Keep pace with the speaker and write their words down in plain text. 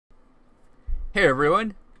Hey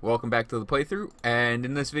everyone, welcome back to the playthrough, and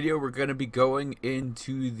in this video we're going to be going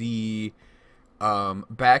into the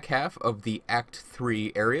back half of the Act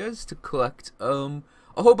 3 areas to collect a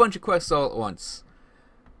whole bunch of quests all at once.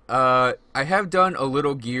 I have done a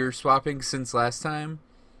little gear swapping since last time.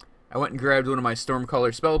 I went and grabbed one of my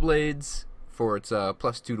Stormcaller Spellblades for its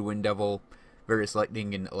 +2 to Wind Devil, various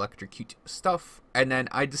lightning and electrocute stuff, and then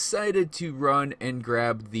I decided to run and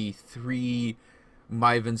grab the 3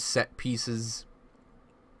 Myvan set pieces.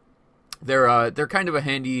 They're kind of a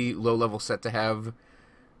handy low-level set to have,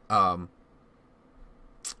 yeah,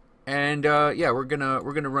 we're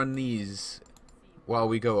gonna run these while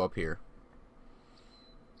we go up here.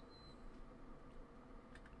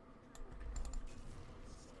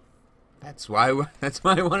 That's why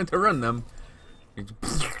I wanted to run them.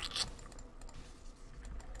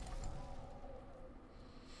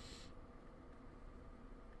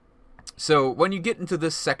 So when you get into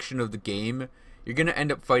this section of the game, you're gonna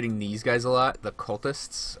end up fighting these guys a lot, the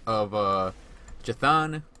cultists of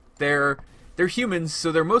Chthon. They're humans,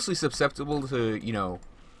 so they're mostly susceptible to, you know,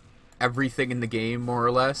 everything in the game, more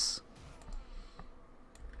or less.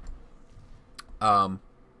 But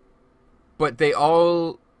they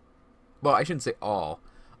all, well, I shouldn't say all.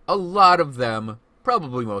 A lot of them,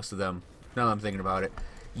 probably most of them, now that I'm thinking about it,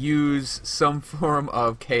 use some form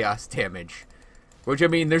of chaos damage. Which, I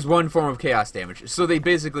mean, there's one form of chaos damage. So they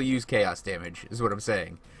basically use chaos damage, is what I'm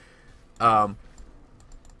saying.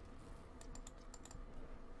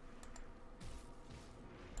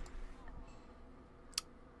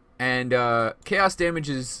 Chaos damage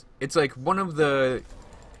is, it's like one of the...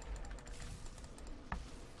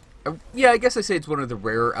 yeah, I guess I say it's one of the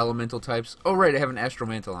rarer elemental types. Oh, right, I have an Astral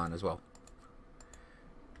Mantle on as well.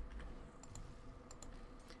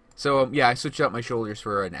 So, yeah, I switched out my shoulders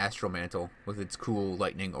for an Astral Mantle with its cool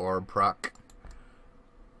Lightning Orb proc.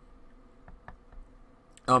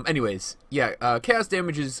 Anyways, yeah, Chaos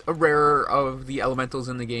Damage is a rarer of the elementals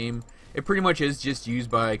in the game. It pretty much is just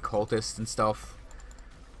used by cultists and stuff.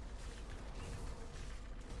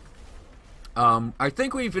 I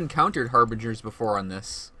think we've encountered Harbingers before on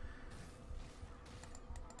this.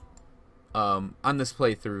 On this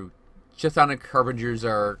playthrough. Chthonic Harbingers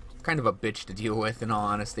are kind of a bitch to deal with, in all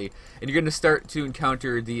honesty. And you're going to start to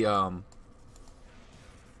encounter the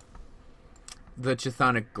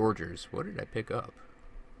Chthonic Gorgers. What did I pick up?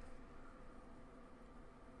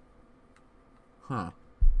 Huh.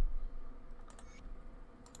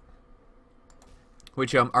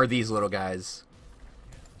 Which are these little guys.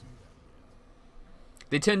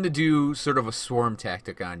 They tend to do sort of a swarm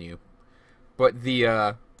tactic on you. But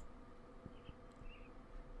the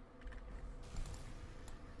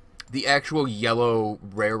actual yellow,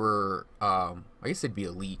 rarer, I guess they'd be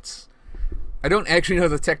elites. I don't actually know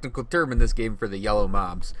the technical term in this game for the yellow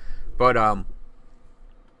mobs, but I'm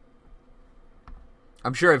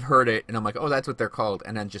sure I've heard it, and I'm like, oh, that's what they're called,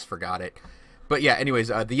 and then just forgot it. But yeah, anyways,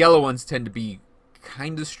 the yellow ones tend to be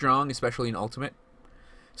kind of strong, especially in Ultimate.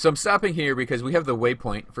 So I'm stopping here because we have the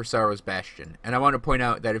waypoint for Sorrow's Bastion, and I want to point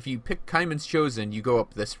out that if you pick Kaiman's Chosen, you go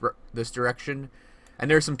up this direction, and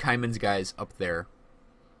there's some Kaiman's guys up there.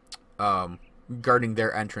 Guarding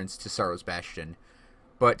their entrance to Sorrow's Bastion.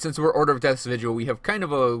 But since we're Order of Death's Vigil, we have kind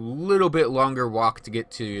of a little bit longer walk to get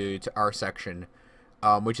to our section,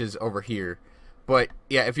 which is over here. But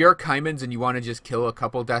yeah, if you're Kaiman's and you want to just kill a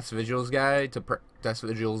couple Death's Vigil's guys to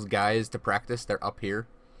practice, they're up here.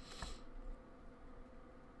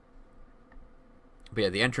 But yeah,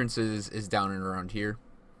 the entrance is down and around here.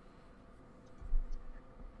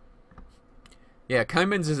 Yeah,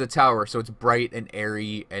 Kaiman's is a tower, so it's bright and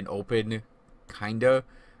airy and open, kinda.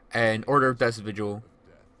 And Order of Death's Vigil.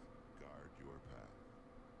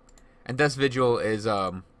 And Death's Vigil is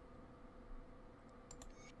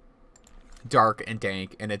dark and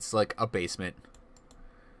dank, and it's like a basement.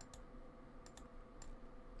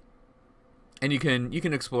 And you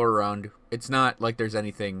can explore around. It's not like there's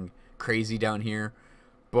anything crazy down here,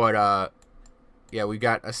 but yeah, we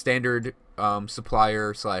got a standard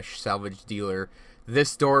supplier / salvage dealer.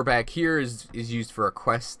 This door back here is used for a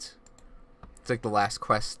quest. It's like the last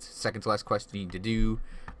quest, second to last quest you need to do.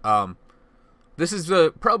 This is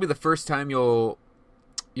probably the first time you'll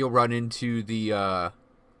run into the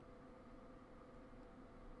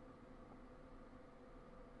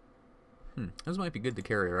those might be good to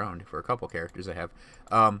carry around for a couple characters I have.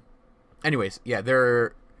 Anyways, yeah,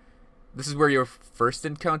 this is where you'll first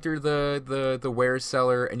encounter the wares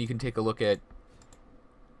seller, and you can take a look at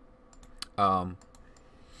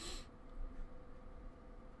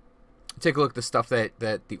the stuff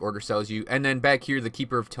that the order sells you. And then back here, the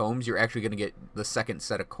Keeper of Tomes, you're actually going to get the second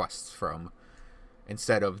set of quests from,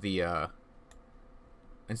 instead of the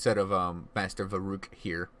instead of Master Varuk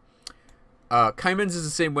here. Kaiman's is the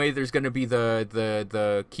same way. There's going to be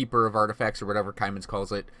the keeper of artifacts or whatever Kaiman's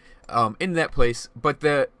calls it in that place.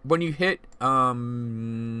 But when you hit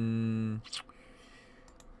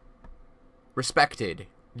respected,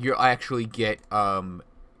 you'll actually get a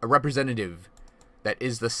representative that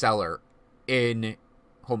is the seller in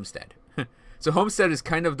Homestead. So Homestead is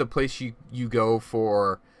kind of the place you go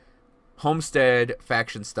for Homestead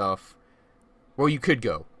faction stuff. Well, you could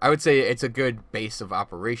go. I would say it's a good base of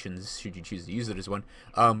operations, should you choose to use it as one.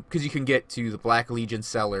 Because you can get to the Black Legion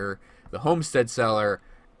seller, the Homestead seller,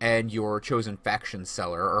 and your chosen faction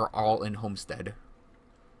seller are all in Homestead.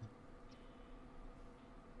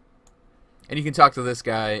 And you can talk to this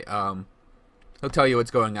guy. He'll tell you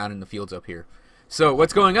what's going on in the fields up here. So,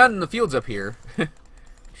 what's going on in the fields up here,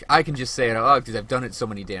 I can just say it out loud because I've done it so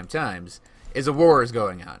many damn times, is a war is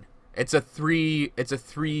going on. It's a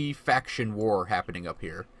three faction war happening up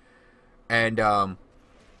here. And the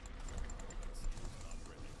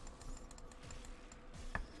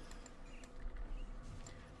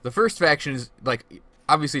first faction is like,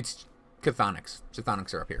 obviously it's Chthonics.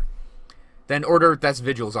 Chthonics are up here. Then Order that's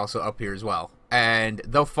Vigil is also up here as well. And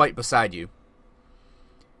they'll fight beside you.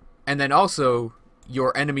 And then also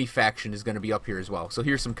your enemy faction is going to be up here as well. So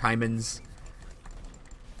here's some Kaimans.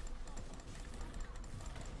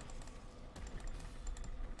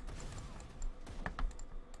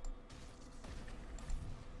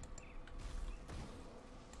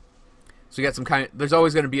 So you got some there's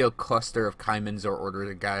always going to be a cluster of Kaimans or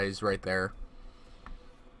Order guys right there.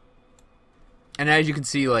 And as you can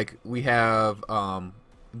see, like, we have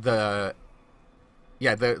those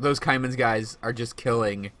Kaimans guys are just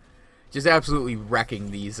killing, just absolutely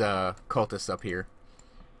wrecking these cultists up here.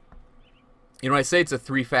 You know, when I say it's a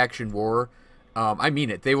three-faction war, I mean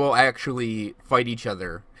it. They will actually fight each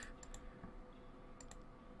other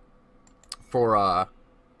for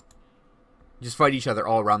just fight each other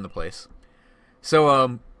all around the place.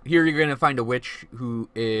 So here you're gonna find a witch who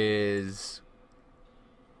is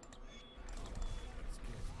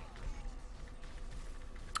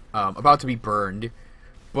about to be burned,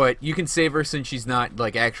 but you can save her since she's not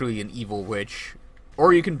like actually an evil witch,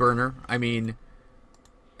 or you can burn her. I mean,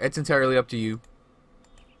 it's entirely up to you.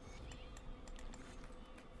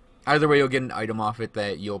 Either way, you'll get an item off it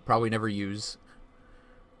that you'll probably never use.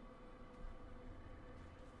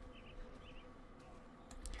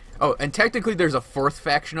 Oh, and technically there's a fourth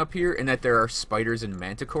faction up here in that there are spiders and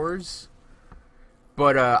manticores.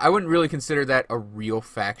 But I wouldn't really consider that a real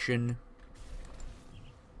faction.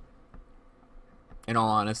 In all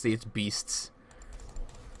honesty, it's beasts.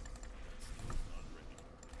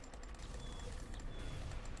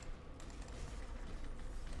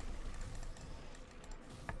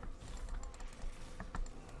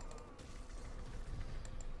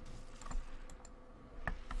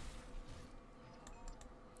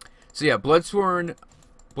 So yeah, Bloodsworn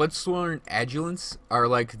Adjutants are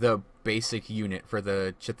like the basic unit for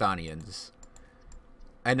the Chthonians.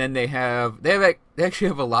 And then they actually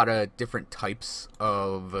have a lot of different types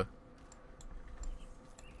of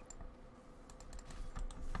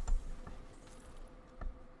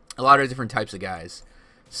guys.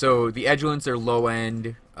 So the Adjutants are low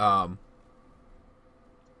end. I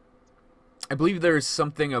believe there's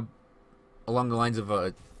something along the lines of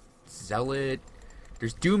a Zealot.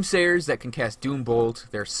 There's Doomsayers that can cast Doombolt.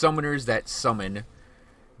 There are Summoners that summon.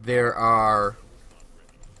 There are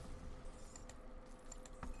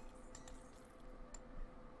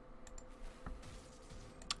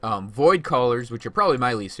Void Callers, which are probably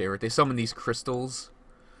my least favorite. They summon these crystals.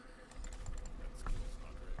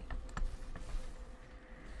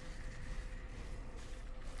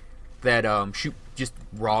 That shoot just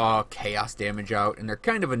raw chaos damage out, and they're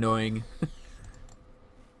kind of annoying.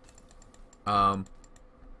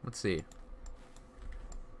 Let's see.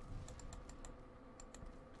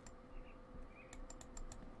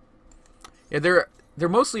 Yeah, they're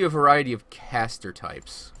mostly a variety of caster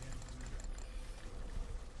types.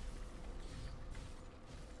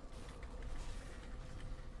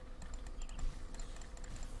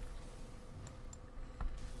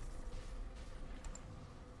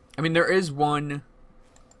 I mean, there is one.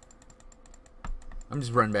 I'm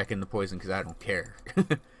just running back into poison because I don't care.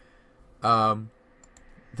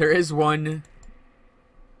 There is one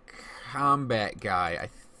combat guy, I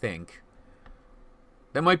think.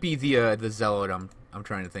 That might be the Zealot I'm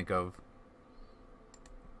trying to think of.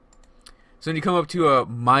 So when you come up to a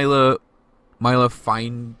Mila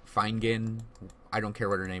Feingen, I don't care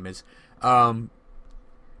what her name is.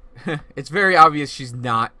 It's very obvious she's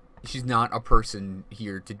not a person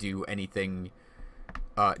here to do anything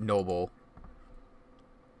noble.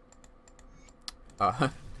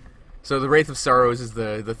 So the Wraith of Sorrows is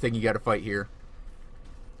the thing you got to fight here.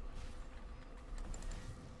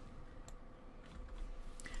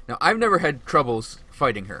 Now, I've never had troubles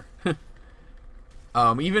fighting her.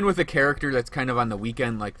 Even with a character that's kind of on the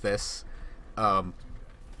weekend like this, I've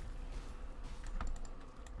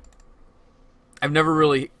never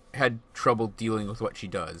really had trouble dealing with what she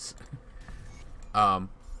does. Some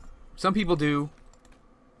people do,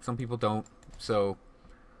 some people don't. So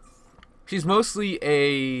she's mostly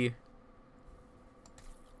a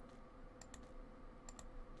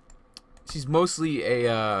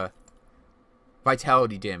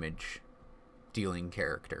vitality damage dealing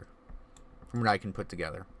character, from what I can put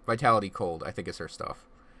together. Vitality cold, I think, is her stuff,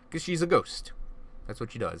 because she's a ghost. That's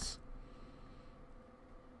what she does.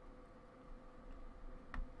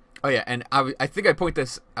 Oh yeah, and I think I point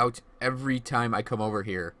this out every time I come over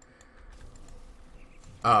here.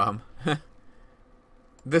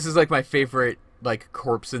 This is like my favorite like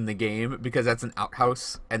corpse in the game, because that's an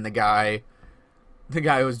outhouse, and the guy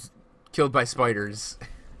was killed by spiders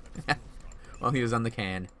while he was on the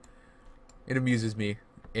can. It amuses me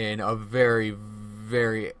in a very,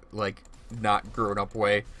 very like not grown up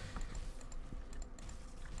way.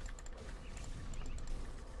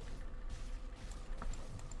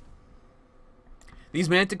 These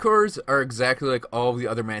manticores are exactly like all the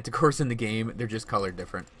other manticores in the game. They're just colored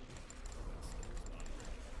different.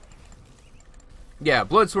 Yeah,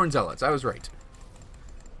 Bloodsworn Zealots. I was right.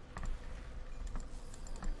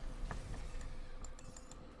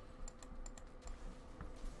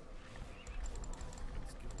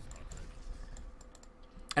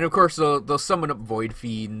 And of course, they'll summon up Void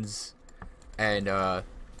Fiends, and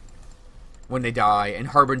when they die, and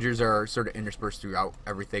Harbingers are sort of interspersed throughout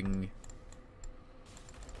everything.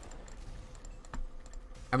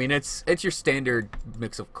 I mean, it's your standard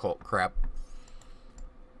mix of cult crap.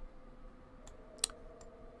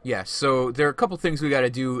 Yeah, so there are a couple things we got to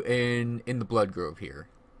do in the Blood Grove here.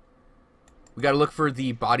 We got to look for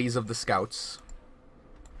the bodies of the scouts.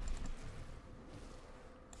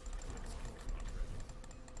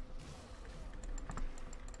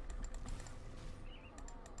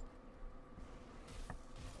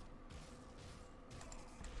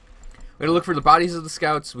 We gotta look for the bodies of the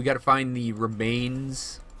scouts. We gotta find the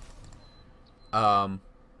remains. The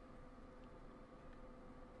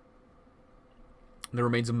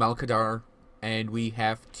remains of Malkadar, and we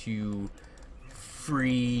have to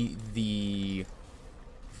free the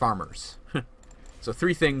farmers. So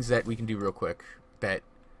 3 things that we can do real quick that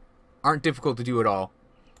aren't difficult to do at all.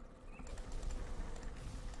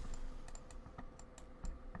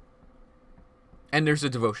 And there's a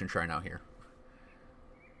devotion shrine out here.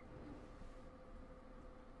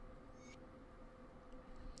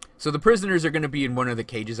 So the prisoners are going to be in one of the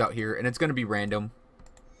cages out here, and it's going to be random.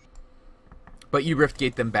 But you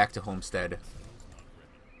riftgate them back to Homestead.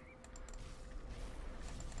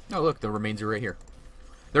 Oh look, the remains are right here.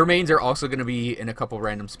 The remains are also going to be in a couple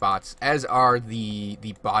random spots, as are the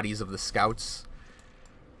bodies of the scouts.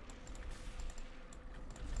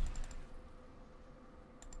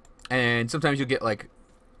 And sometimes you'll get like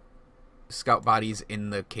scout bodies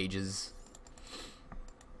in the cages.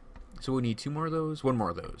 So we need 2 more of those, 1 more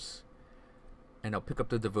of those. And I'll pick up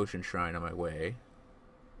the devotion shrine on my way.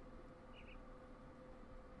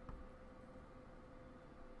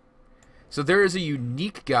 So there is a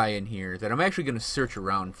unique guy in here that I'm actually going to search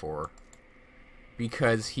around for,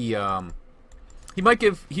 because he might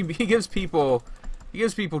give he gives people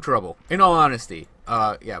trouble. In all honesty,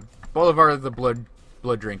 yeah, Bolivar the blood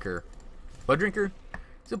drinker,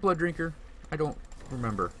 is it blood drinker? I don't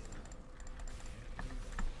remember.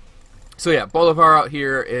 So yeah, Bolivar out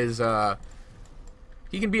here is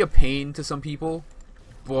he can be a pain to some people,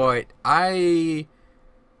 but I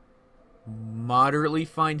moderately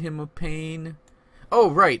find him a pain.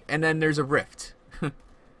 Oh, right, and then there's a rift.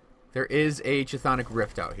 There is a Chthonic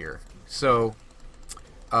rift out here. So,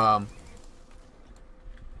 like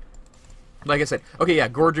I said, okay, yeah,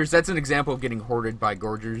 Gorgers, that's an example of getting hoarded by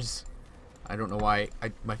Gorgers. I don't know why,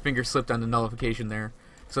 my finger slipped on the nullification there.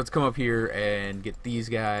 So let's come up here and get these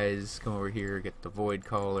guys, come over here, get the Void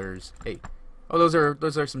Callers. Hey, oh, those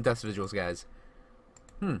are some Death Vigils guys.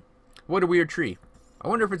 What a weird tree. I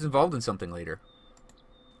wonder if it's involved in something later.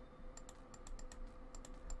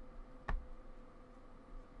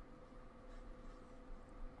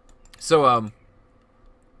 So,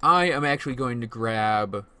 I am actually going to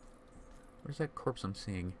grab... Where's that corpse I'm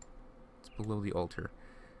seeing? It's below the altar.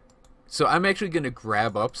 So I'm actually going to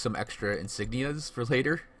grab up some extra insignias for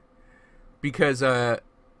later. Because,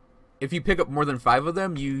 if you pick up more than 5 of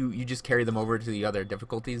them, you just carry them over to the other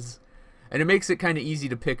difficulties. And it makes it kind of easy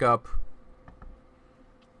to pick up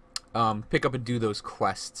pick up and do those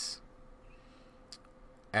quests.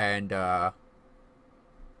 And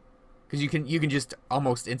because you can just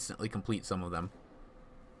almost instantly complete some of them.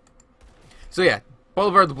 So yeah,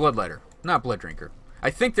 Bolivar the Bloodletter, not Blood Drinker. I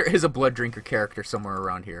think there is a Blood Drinker character somewhere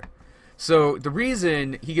around here. So the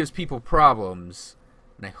reason he gives people problems,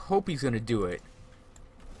 and I hope he's going to do it.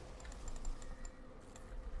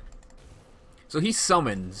 So he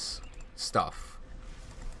summons stuff.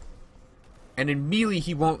 And in melee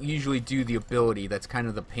he won't usually do the ability. That's kind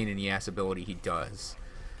of the pain in the ass ability he does.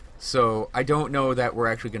 So I don't know that we're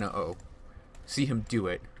actually going to see him do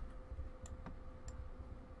it.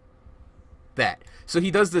 That. So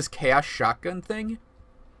he does this Chaos Shotgun thing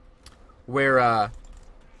where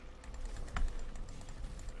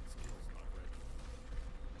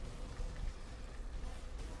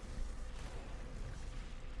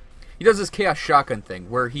he does this Chaos Shotgun thing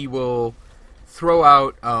where he will throw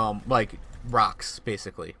out like rocks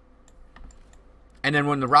basically. And then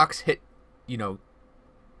when the rocks hit, you know,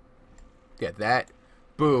 yeah, that,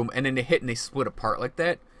 boom, and then they hit and they split apart like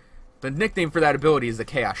that. The nickname for that ability is the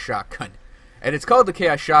Chaos Shotgun. And it's called the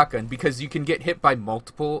Chaos Shotgun because you can get hit by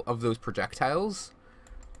multiple of those projectiles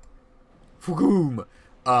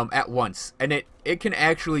at once. And it can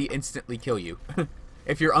actually instantly kill you.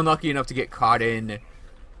 If you're unlucky enough to get caught in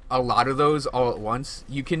a lot of those all at once,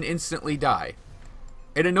 you can instantly die.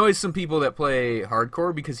 It annoys some people that play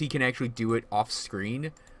hardcore because he can actually do it off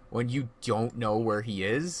screen when you don't know where he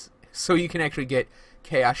is. So you can actually get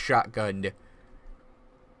Chaos Shotgunned.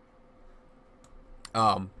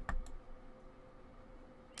 Oh,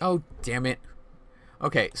 damn it.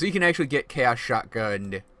 Okay, so you can actually get Chaos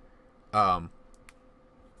Shotgunned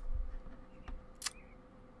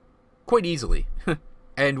quite easily.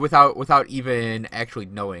 And without even actually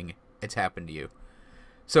knowing it's happened to you.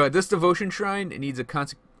 So at this devotion shrine, it needs a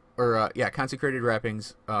consecrated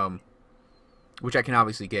wrappings, which I can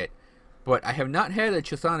obviously get. But I have not had a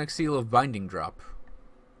Chthonic Seal of Binding drop.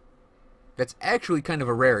 That's actually kind of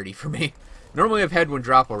a rarity for me. Normally I've had one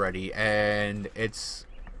drop already, and it's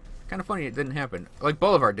kind of funny it didn't happen. Like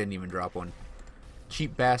Bolivar didn't even drop one.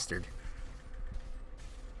 Cheap bastard.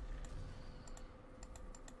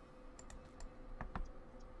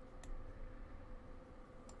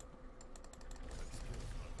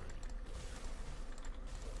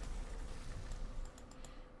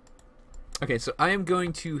 Okay, so I am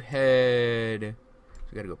going to head...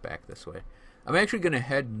 We gotta go back this way. I'm actually gonna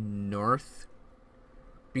head north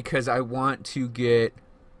because I want to get...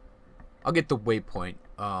 I'll get the waypoint.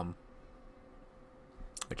 A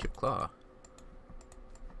Chip Claw.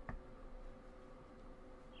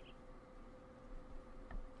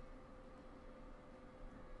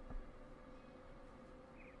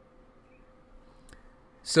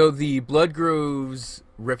 So the Bloodgroves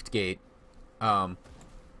Rift Gate,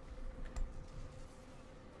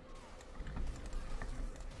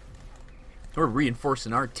 we're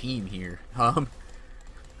reinforcing our team here.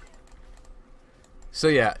 So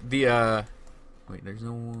yeah, the wait, there's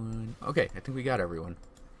no one. Okay, I think we got everyone.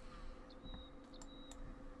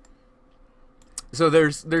 So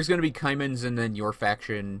there's going to be Kaimans and then your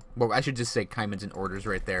faction. Well, I should just say Kaimans and Orders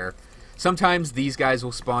right there. Sometimes these guys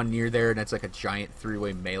will spawn near there, and it's like a giant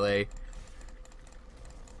three-way melee.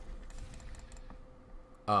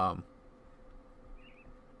 But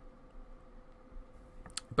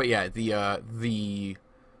yeah, the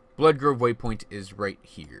Bloodgrove waypoint is right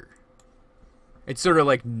here. It's sort of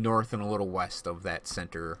like north and a little west of that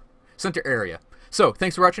center area. So,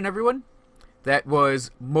 thanks for watching, everyone. That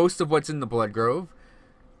was most of what's in the Bloodgrove.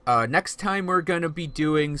 Next time we're going to be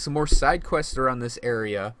doing some more side quests around this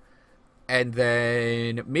area. And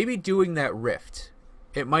then maybe doing that rift.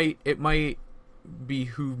 It might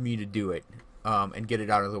behoove me to do it. And get it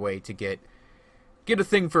out of the way to get a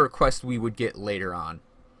thing for a quest we would get later on.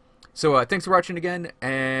 So, thanks for watching again,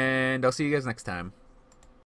 and I'll see you guys next time.